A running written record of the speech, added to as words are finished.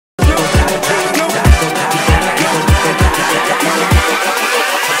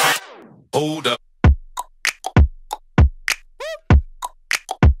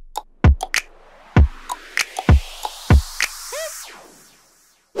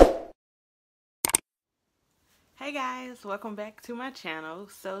Hey guys, welcome back to my channel.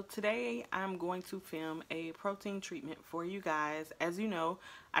 So today I'm going to film a protein treatment for you guys. As you know,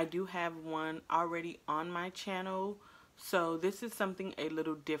 I do have one already on my channel, so this is something a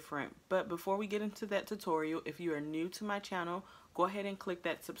little different. But before we get into that tutorial, if you are new to my channel, go ahead and click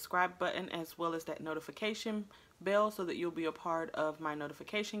that subscribe button as well as that notification bell so that you'll be a part of my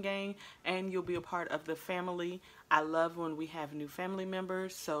notification gang and you'll be a part of the family. I love when we have new family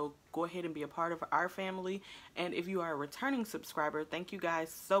members, so go ahead and be a part of our family. And if you are a returning subscriber, thank you guys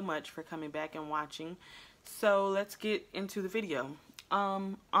so much for coming back and watching. So let's get into the video.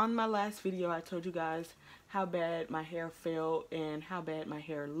 On my last video I told you guys how bad my hair felt and how bad my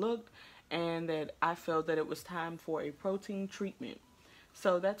hair looked, and that I felt that it was time for a protein treatment.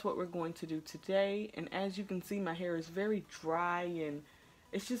 So that's what we're going to do today. And as you can see, my hair is very dry and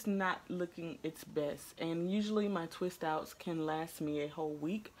it's just not looking its best. And usually my twist outs can last me a whole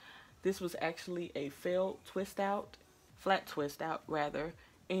week. This was actually a failed twist out, flat twist out rather.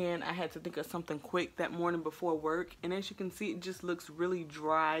 And I had to think of something quick that morning before work. And as you can see, it just looks really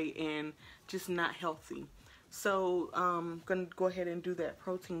dry and just not healthy. So I'm going to go ahead and do that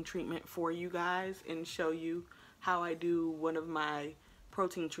protein treatment for you guys and show you how I do one of my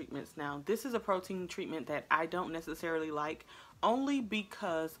protein treatments. Now, this is a protein treatment that I don't necessarily like, only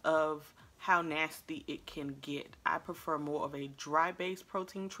because of how nasty it can get. I prefer more of a dry-based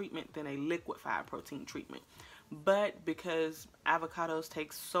protein treatment than a liquefied protein treatment. But because avocados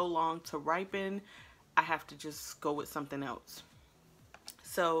take so long to ripen, I have to just go with something else.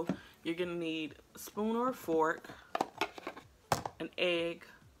 So you're gonna need a spoon or a fork, an egg.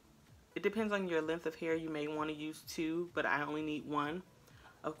 It depends on your length of hair. You may want to use 2, but I only need 1.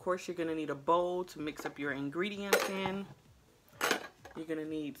 Of course, you're going to need a bowl to mix up your ingredients in. You're going to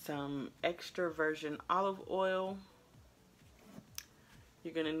need some extra virgin olive oil.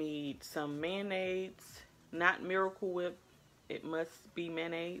 You're going to need some mayonnaise, not Miracle Whip. It must be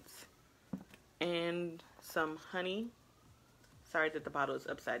mayonnaise. And some honey. Sorry that the bottle is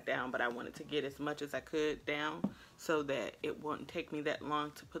upside down, but I wanted to get as much as I could down so that it wouldn't take me that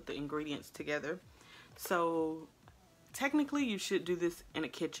long to put the ingredients together. So technically you should do this in a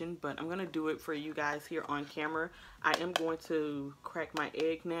kitchen, but I'm going to do it for you guys here on camera. I am going to crack my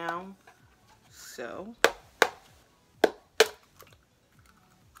egg now. So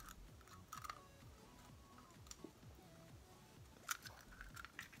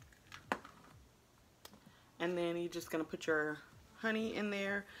and then you're just going to put your honey in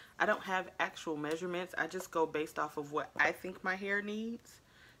there. I don't have actual measurements. I just go based off of what I think my hair needs.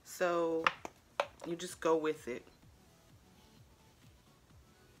 So you just go with it.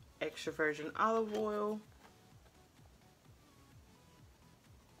 Extra virgin olive oil.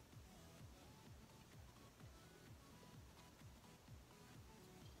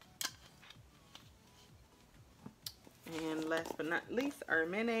 And last but not least, our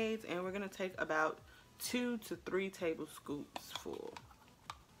mayonnaise. And we're going to take about 2 to 3 tablespoons full.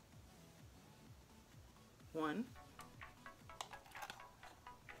 1,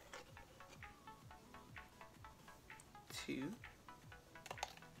 2,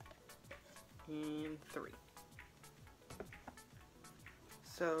 and 3.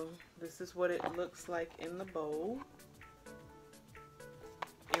 So this is what it looks like in the bowl.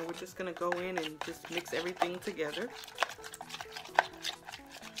 And we're just going to go in and just mix everything together.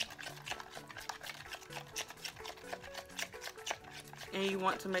 And you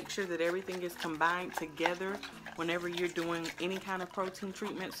want to make sure that everything is combined together whenever you're doing any kind of protein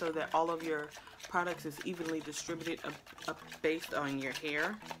treatment, so that all of your products is evenly distributed up based on your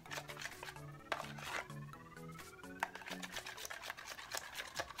hair.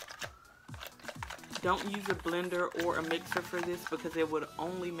 Don't use a blender or a mixer for this because it would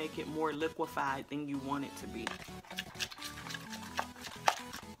only make it more liquefied than you want it to be.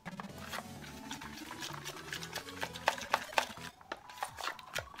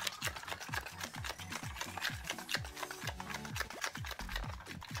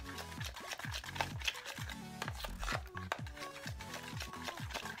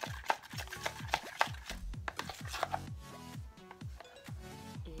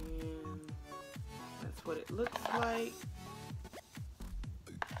 What it looks like.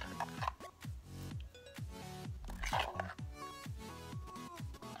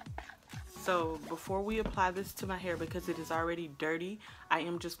 So before we apply this to my hair, because it is already dirty, I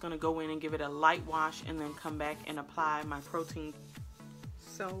am just going to go in and give it a light wash and then come back and apply my protein.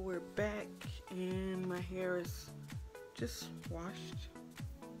 So we're back and my hair is just washed.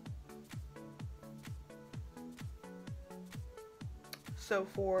 So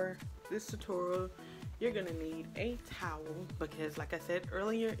for this tutorial, you're gonna need a towel because, like I said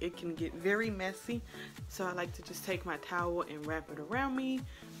earlier, it can get very messy. So I like to just take my towel and wrap it around me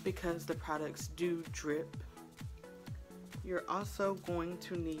because the products do drip. You're also going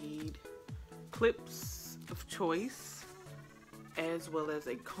to need clips of choice, as well as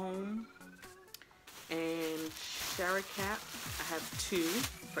a comb and shower cap. I have 2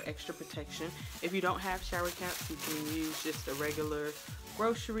 for extra protection. If you don't have shower caps, you can use just a regular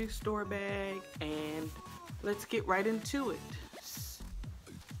grocery store bag, and let's get right into it.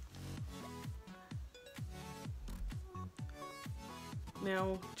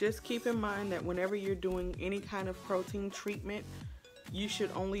 Now, just keep in mind that whenever you're doing any kind of protein treatment, you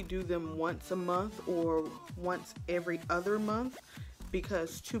should only do them once a month or once every other month,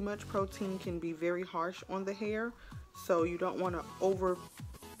 because too much protein can be very harsh on the hair, so you don't want to over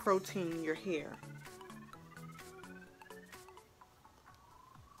protein your hair.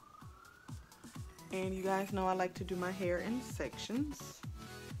 And you guys know I like to do my hair in sections.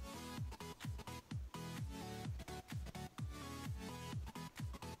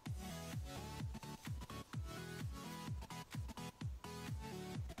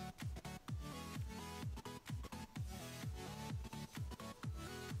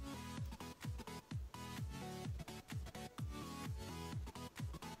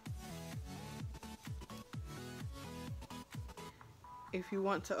 If you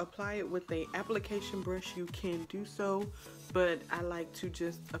want to apply it with an application brush, you can do so, but I like to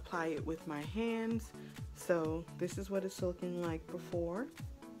just apply it with my hands. So this is what it's looking like before.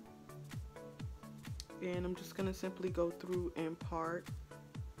 And I'm just gonna simply go through and part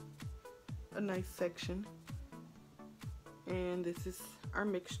a nice section. And this is our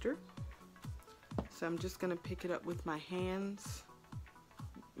mixture. So I'm just gonna pick it up with my hands.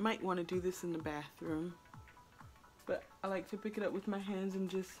 Might want to do this in the bathroom, but I like to pick it up with my hands and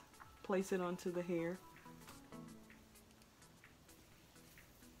just place it onto the hair.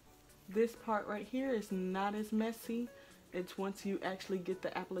 This part right here is not as messy. It's once you actually get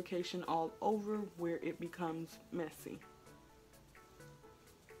the application all over where it becomes messy.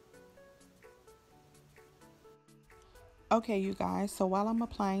 Okay, you guys, so while I'm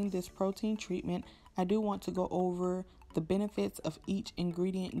applying this protein treatment, I do want to go over the benefits of each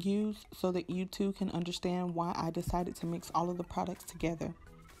ingredient used so that you too can understand why I decided to mix all of the products together.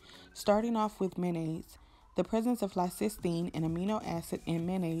 Starting off with mayonnaise. The presence of lysine, an amino acid in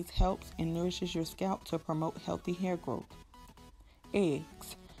mayonnaise, helps and nourishes your scalp to promote healthy hair growth.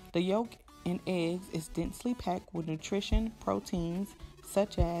 Eggs. The yolk in eggs is densely packed with nutrition, proteins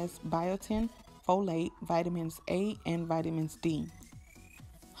such as biotin, folate, vitamins A, and vitamins D.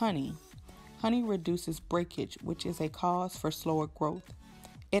 Honey. Honey reduces breakage, which is a cause for slower growth.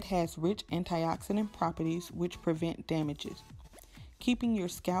 It has rich antioxidant properties which prevent damages, keeping your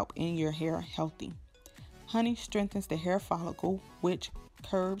scalp and your hair healthy. Honey strengthens the hair follicle, which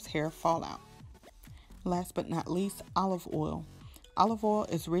curbs hair fallout. Last but not least, olive oil. Olive oil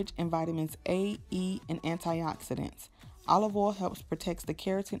is rich in vitamins A, E, and antioxidants. Olive oil helps protect the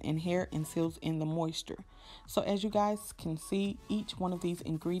keratin in hair and seals in the moisture. So as you guys can see, each one of these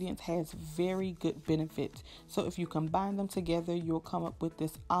ingredients has very good benefits. So if you combine them together, you'll come up with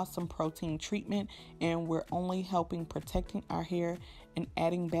this awesome protein treatment, and we're only helping protecting our hair and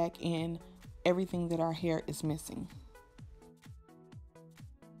adding back in everything that our hair is missing.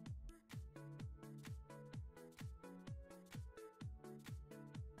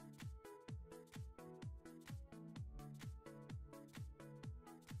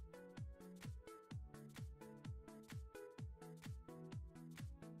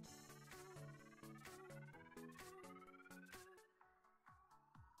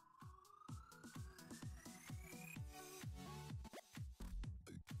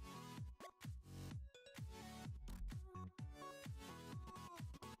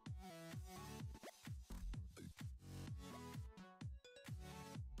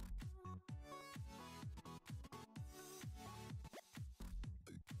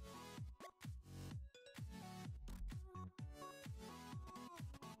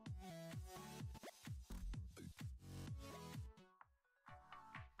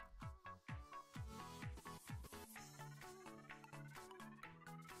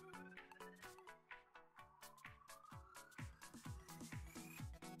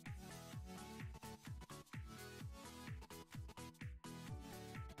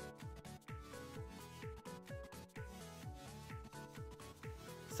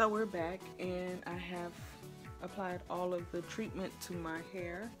 So we're back, and I have applied all of the treatment to my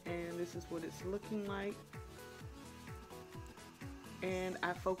hair, and this is what it's looking like. And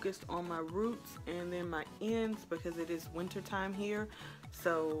I focused on my roots and then my ends because it is winter time here,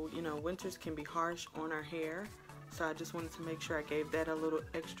 So, you know, winters can be harsh on our hair. So I just wanted to make sure I gave that a little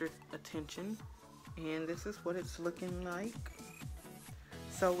extra attention. And this is what it's looking like.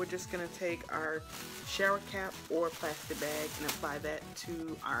 So we're just going to take our shower cap or plastic bag and apply that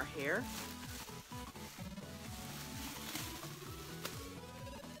to our hair.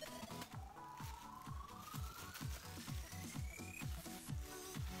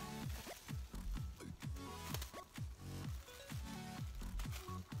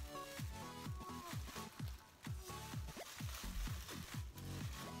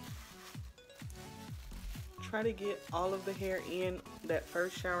 Try to get all of the hair in that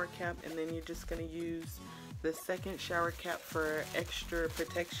first shower cap, and then you're just going to use the second shower cap for extra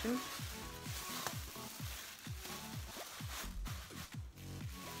protection.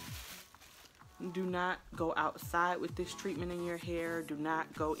 Do not go outside with this treatment in your hair. Do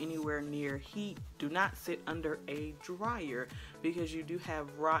not go anywhere near heat. Do not sit under a dryer because you do have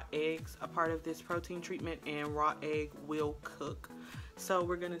raw eggs a part of this protein treatment, and raw egg will cook. So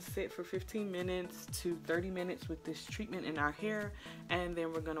we're going to sit for 15 minutes to 30 minutes with this treatment in our hair, and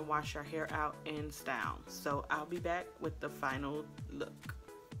then we're going to wash our hair out and style. So I'll be back with the final look.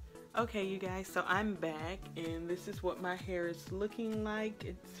 Okay, you guys, so I'm back, and this is what my hair is looking like.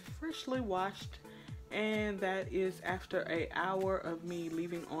 It's freshly washed, and that is after an hour of me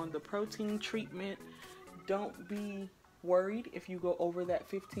leaving on the protein treatment. Don't be worried if you go over that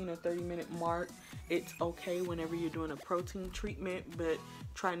 15 or 30 minute mark. It's okay whenever you're doing a protein treatment, but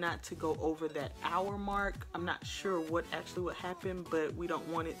try not to go over that hour mark. I'm not sure what actually would happen, but we don't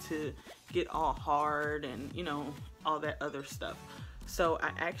want it to get all hard and, you know, all that other stuff. So I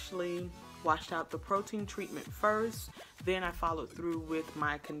actually washed out the protein treatment first, then I followed through with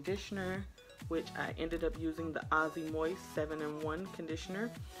my conditioner, which I ended up using the Aussie Moist 7-in-1 conditioner.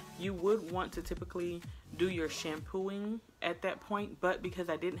 You would want to typically do your shampooing at that point, but because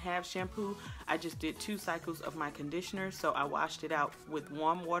I didn't have shampoo, I just did 2 cycles of my conditioner. So I washed it out with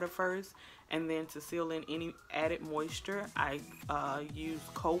warm water first, and then to seal in any added moisture, I used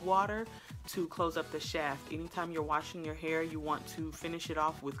cold water to close up the shaft. Anytime you're washing your hair, you want to finish it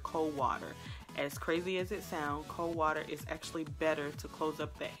off with cold water. As crazy as it sounds, cold water is actually better to close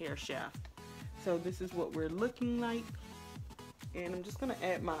up that hair shaft. So this is what we're looking like, and I'm just gonna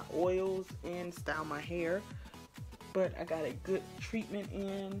add my oils and style my hair. But I got a good treatment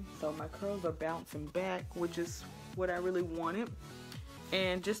in, so my curls are bouncing back, which is what I really wanted.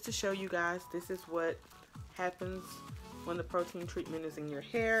 And just to show you guys, this is what happens when the protein treatment is in your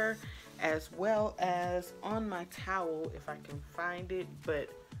hair, as well as on my towel if I can find it. But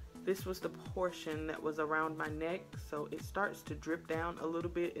this was the portion that was around my neck, so it starts to drip down a little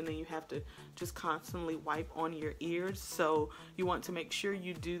bit, and then you have to just constantly wipe on your ears. So you want to make sure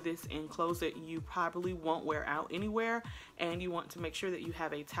you do this in clothes that you probably won't wear out anywhere, and you want to make sure that you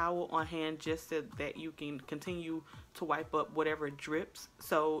have a towel on hand just so that you can continue to wipe up whatever drips.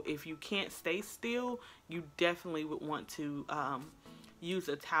 So if you can't stay still, you definitely would want to use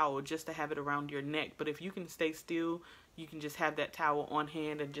a towel just to have it around your neck. But if you can stay still, you can just have that towel on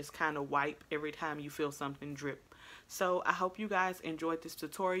hand and just kind of wipe every time you feel something drip. So I hope you guys enjoyed this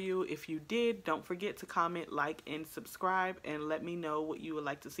tutorial. If you did, don't forget to comment, like, and subscribe, and let me know what you would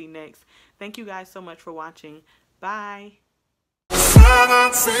like to see next. Thank you guys so much for watching. Bye.